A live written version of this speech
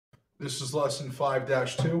This is lesson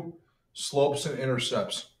 5-2, slopes and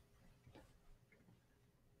intercepts.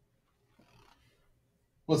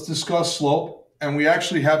 Let's discuss slope, and we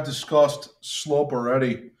actually have discussed slope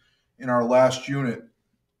already in our last unit.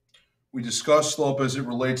 We discussed slope as it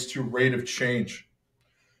relates to rate of change,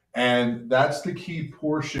 and that's the key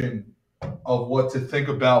portion of what to think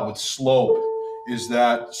about with slope, is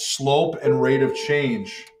that slope and rate of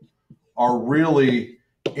change are really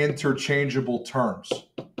interchangeable terms.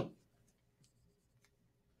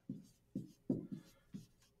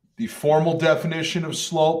 The formal definition of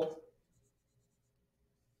slope,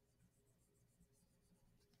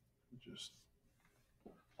 just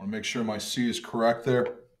want to make sure my C is correct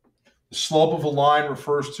there. The slope of a line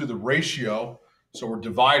refers to the ratio, so we're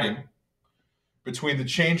dividing, between the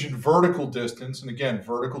change in vertical distance, and again,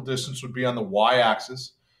 vertical distance would be on the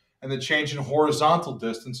y-axis, and the change in horizontal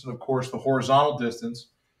distance, and of course the horizontal distance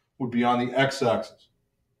would be on the x-axis.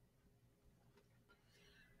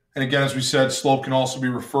 And again, as we said, slope can also be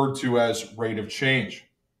referred to as rate of change.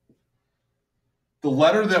 The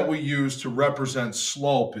letter that we use to represent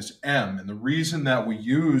slope is M, and the reason that we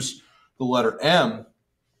use the letter M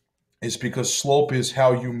is because slope is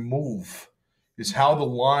how you move, is how the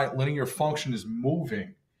linear function is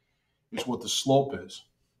moving, is what the slope is.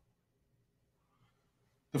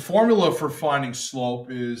 The formula for finding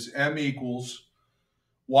slope is M equals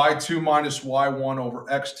y2 minus y1 over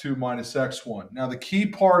x2 minus x1. Now, the key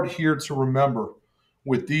part here to remember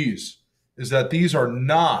with these is that these are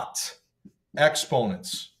not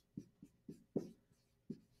exponents.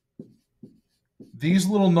 These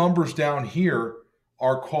little numbers down here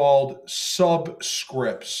are called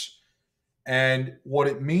subscripts. And what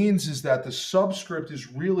it means is that the subscript is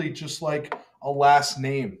really just like a last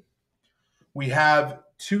name. We have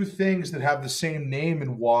two things that have the same name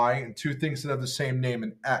in y and two things that have the same name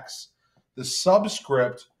in x. The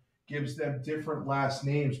subscript gives them different last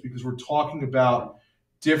names because we're talking about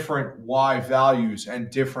different y values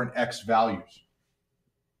and different x values.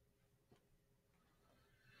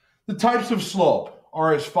 The types of slope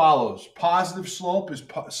are as follows. Positive slope is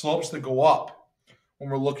slopes that go up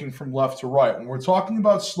when we're looking from left to right. When we're talking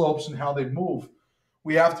about slopes and how they move,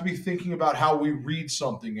 we have to be thinking about how we read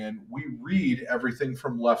something, and we read everything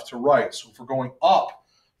from left to right. So if we're going up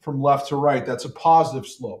from left to right, that's a positive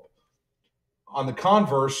slope. On the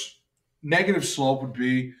converse, negative slope would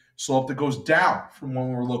be slope that goes down from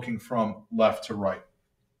when we're looking from left to right.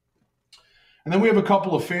 And then we have a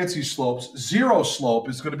couple of fancy slopes. Zero slope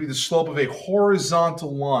is going to be the slope of a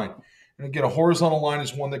horizontal line. And again, a horizontal line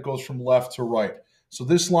is one that goes from left to right. So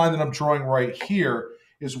this line that I'm drawing right here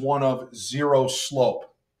is one of zero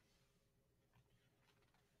slope.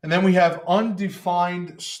 And then we have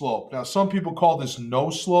undefined slope. Now, some people call this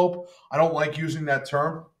no slope. I don't like using that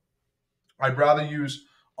term. I'd rather use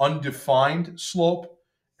undefined slope,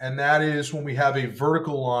 and that is when we have a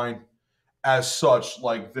vertical line as such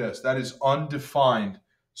like this. That is undefined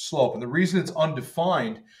slope. And the reason it's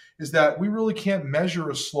undefined is that we really can't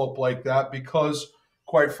measure a slope like that because,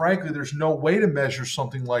 quite frankly, there's no way to measure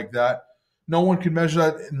something like that. No one can measure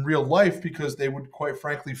that in real life because they would, quite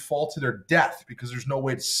frankly, fall to their death because there's no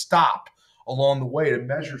way to stop along the way to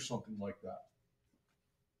measure something like that.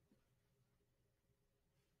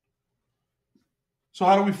 So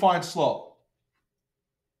how do we find slope?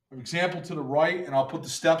 An example to the right, and I'll put the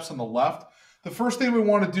steps on the left. The first thing we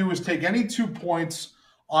want to do is take any 2 points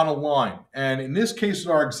on a line. And in this case,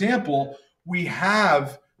 in our example, we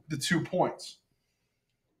have the 2 points.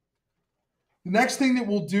 The next thing that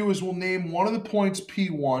we'll do is we'll name one of the points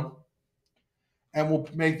P1, and we'll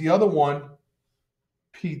make the other one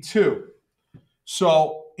P2.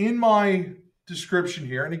 So in my description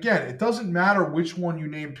here, and again, it doesn't matter which one you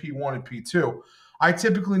name P1 and P2. I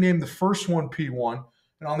typically name the first one P1,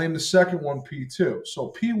 and I'll name the second one P2.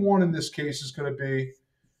 So P1 in this case is going to be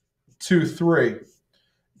 2, 3.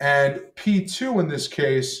 And P2 in this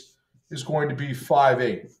case is going to be 5,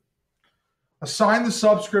 8. Assign the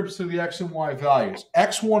subscripts to the x and y values.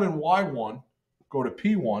 X1 and y1 go to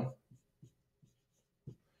P1,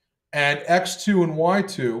 and x2 and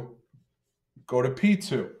y2 go to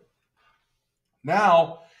P2.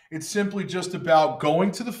 Now, it's simply just about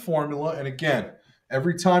going to the formula, and again,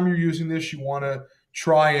 every time you're using this, you want to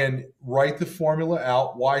try and write the formula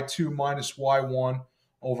out, y2 minus y1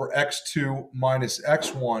 over x2 minus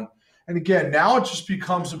x1. And again, now it just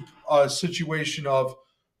becomes a situation of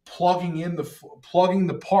plugging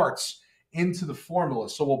the parts into the formula.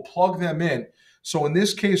 So we'll plug them in. So in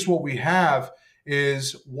this case, what we have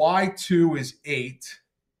is y2 is 8,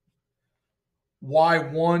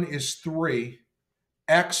 y1 is 3,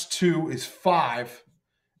 x2 is 5,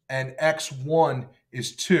 and x1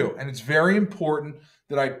 is 2. And it's very important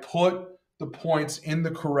that I put the points in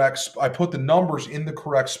the correct, I put the numbers in the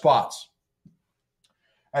correct spots.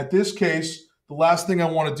 At this case, the last thing I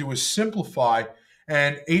want to do is simplify,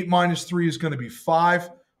 and 8 minus 3 is going to be 5.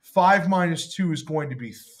 5 minus 2 is going to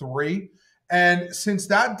be 3. And since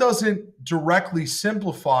that doesn't directly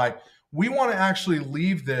simplify, we want to actually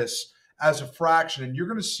leave this as a fraction. And you're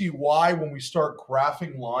going to see why when we start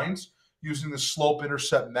graphing lines using the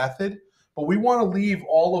slope-intercept method. But we want to leave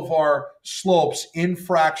all of our slopes in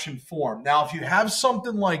fraction form. Now, if you have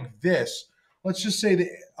something like this, let's just say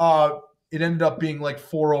that it ended up being like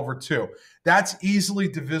 4 over 2. That's easily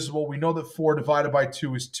divisible. We know that 4 divided by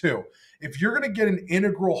 2 is 2. If you're going to get an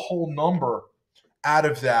integral whole number out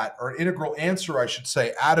of that, or an integral answer, I should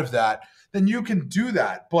say, out of that, then you can do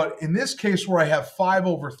that. But in this case where I have 5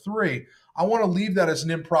 over 3, I want to leave that as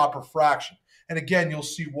an improper fraction. And again, you'll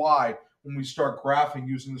see why when we start graphing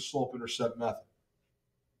using the slope-intercept method.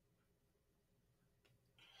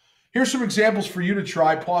 Here's some examples for you to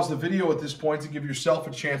try. Pause the video at this point to give yourself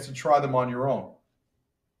a chance to try them on your own.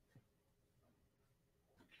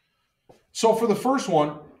 So for the first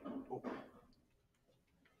one,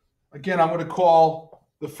 again, I'm going to call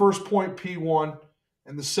the first point P1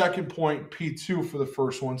 and the second point P2 for the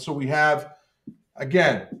first one. So we have,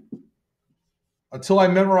 again, until I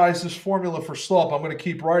memorize this formula for slope, I'm going to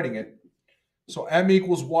keep writing it. So m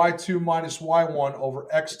equals y2 minus y1 over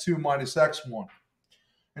x2 minus x1.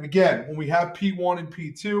 And again, when we have P1 and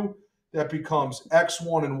P2, that becomes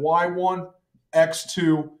x1 and y1,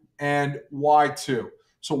 x2 and y2.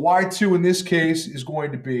 So y2 in this case is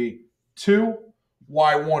going to be 2,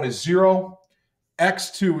 y1 is 0,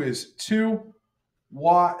 x2 is 2,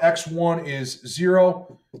 x1 is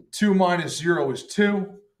 0, 2 minus 0 is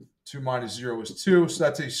 2, 2 minus 0 is 2, so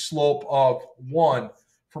that's a slope of 1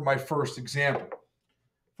 for my first example.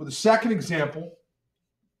 For the second example,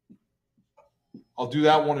 I'll do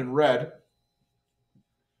that one in red.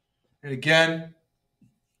 And again,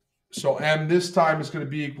 so m this time is going to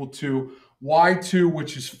be equal to y2,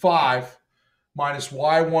 which is 5, minus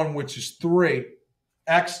y1, which is 3,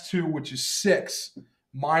 x2, which is 6,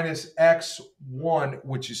 minus x1,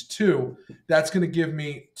 which is 2. That's going to give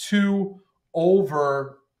me 2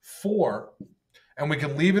 over 4. And we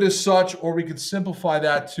can leave it as such, or we can simplify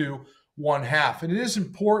that to 1/2. And it is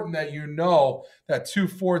important that you know that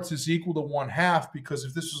 2/4 is equal to 1/2, because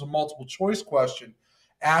if this was a multiple choice question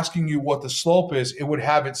asking you what the slope is, it would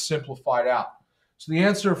have it simplified out. So the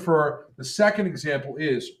answer for the second example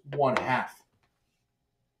is 1/2.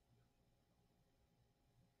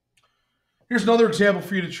 Here's another example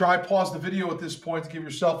for you to try. Pause the video at this point to give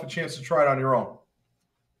yourself a chance to try it on your own.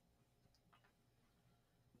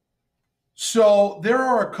 So there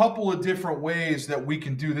are a couple of different ways that we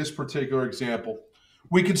can do this particular example.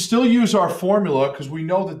 We can still use our formula because we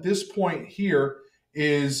know that this point here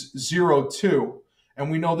is 0, 2, and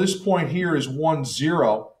we know this point here is 1,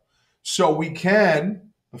 0. So we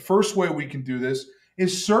can, the first way we can do this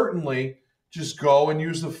is certainly just go and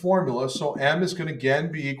use the formula. So m is going to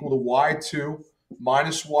again be equal to y2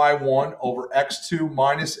 minus y1 over x2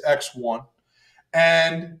 minus x1.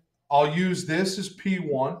 And I'll use this as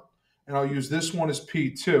P1. And I'll use this one as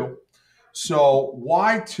P2. So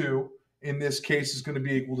y2 in this case is going to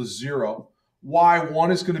be equal to 0.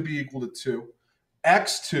 y1 is going to be equal to 2.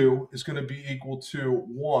 x2 is going to be equal to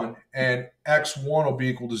 1. And x1 will be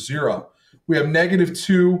equal to 0. We have negative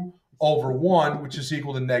 2 over 1, which is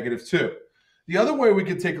equal to negative 2. The other way we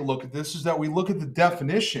could take a look at this is that we look at the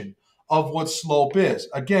definition of what slope is.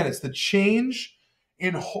 Again, it's the change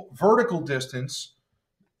in vertical distance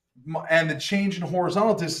and the change in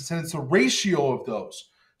horizontal distance, and it's a ratio of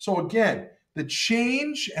those. So again, the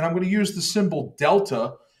change, and I'm going to use the symbol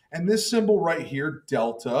delta, and this symbol right here,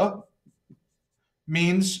 delta,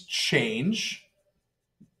 means change.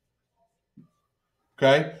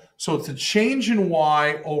 Okay, so it's the change in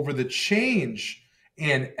y over the change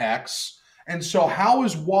in x. And so how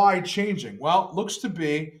is y changing? Well, it looks to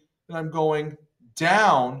be that I'm going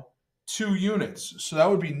down 2 units. So that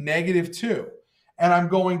would be negative 2. And I'm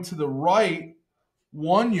going to the right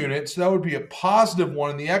 1 unit, so that would be a positive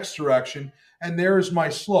 1 in the x direction, and there is my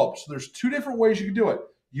slope. So there's 2 different ways you can do it.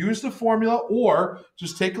 Use the formula, or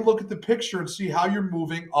just take a look at the picture and see how you're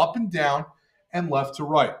moving up and down and left to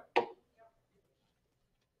right.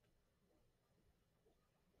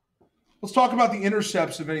 Let's talk about the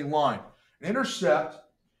intercepts of any line. An intercept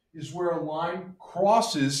is where a line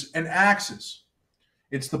crosses an axis.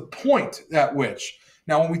 It's the point at which.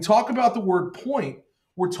 Now, when we talk about the word point,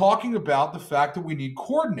 we're talking about the fact that we need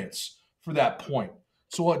coordinates for that point.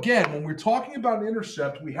 So again, when we're talking about an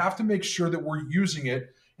intercept, we have to make sure that we're using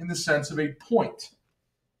it in the sense of a point.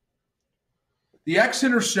 The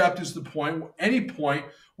x-intercept is the point, any point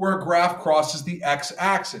where a graph crosses the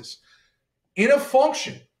x-axis. In a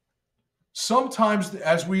function, sometimes,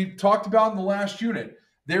 as we talked about in the last unit,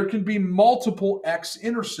 there can be multiple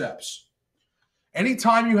x-intercepts.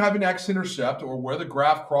 Anytime you have an x-intercept, or where the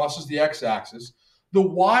graph crosses the x-axis, the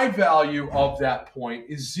y value of that point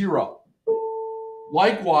is 0.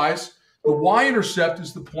 Likewise, the y-intercept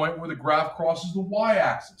is the point where the graph crosses the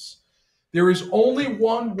y-axis. There is only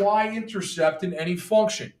one y-intercept in any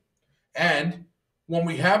function. And when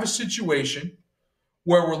we have a situation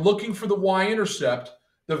where we're looking for the y-intercept,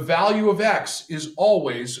 the value of x is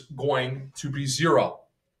always going to be 0.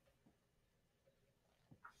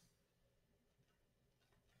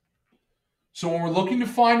 So when we're looking to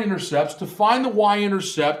find intercepts, to find the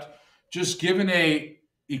y-intercept, just given an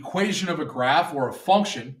equation of a graph or a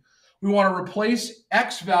function, we want to replace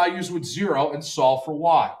x values with 0 and solve for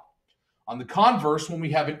y. On the converse, when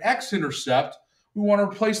we have an x-intercept, we want to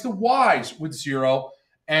replace the y's with 0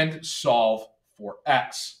 and solve for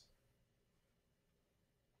x.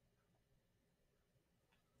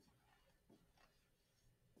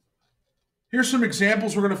 Here's some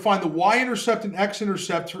examples. We're going to find the y-intercept and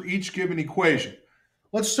x-intercept for each given equation.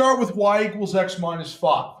 Let's start with y equals x minus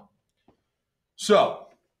 5. So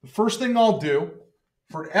the first thing I'll do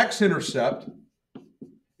for an x-intercept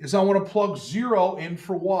is I want to plug 0 in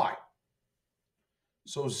for y.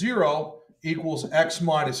 So 0 equals x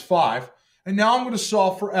minus 5. And now I'm going to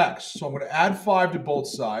solve for x. So I'm going to add 5 to both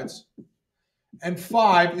sides. And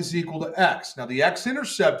 5 is equal to x. Now the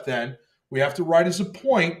x-intercept then, we have to write as a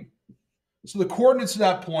point. So the coordinates of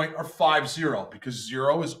that point are 5, 0, because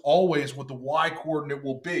 0 is always what the y-coordinate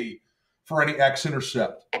will be for any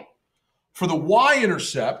x-intercept. For the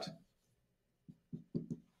y-intercept,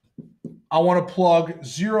 I want to plug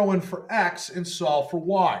 0 in for x and solve for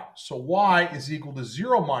y. So y is equal to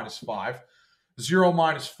 0 minus 5. 0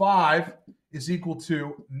 minus 5 is equal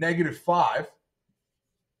to negative 5.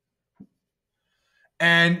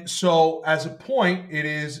 And so as a point, it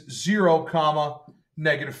is 0, comma,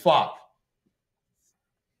 negative 5.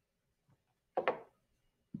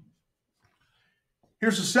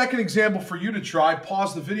 Here's a second example for you to try.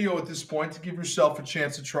 Pause the video at this point to give yourself a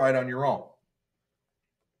chance to try it on your own.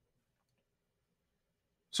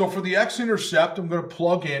 So for the x-intercept, I'm going to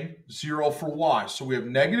plug in 0 for y. So we have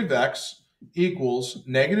negative x equals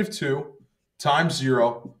negative 2 times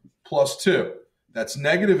 0 plus 2. That's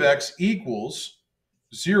negative x equals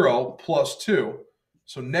 0 plus 2.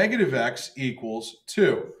 So negative x equals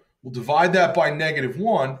 2. We'll divide that by negative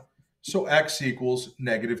 1, so x equals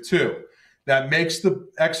negative 2. That makes the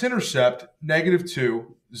x-intercept negative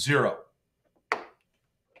 2, 0.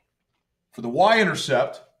 For the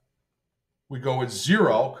y-intercept, we go with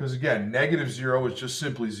 0, because again, negative 0 is just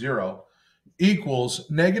simply 0, equals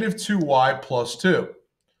negative 2y plus 2.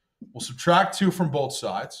 We'll subtract 2 from both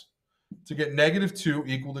sides to get negative 2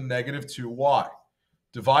 equal to negative 2y.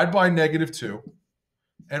 Divide by negative 2,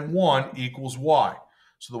 and 1 equals y.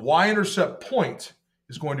 So the y-intercept point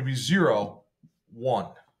is going to be 0, 1.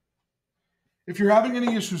 If you're having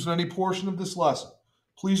any issues with any portion of this lesson,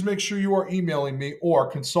 please make sure you are emailing me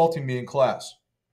or consulting me in class.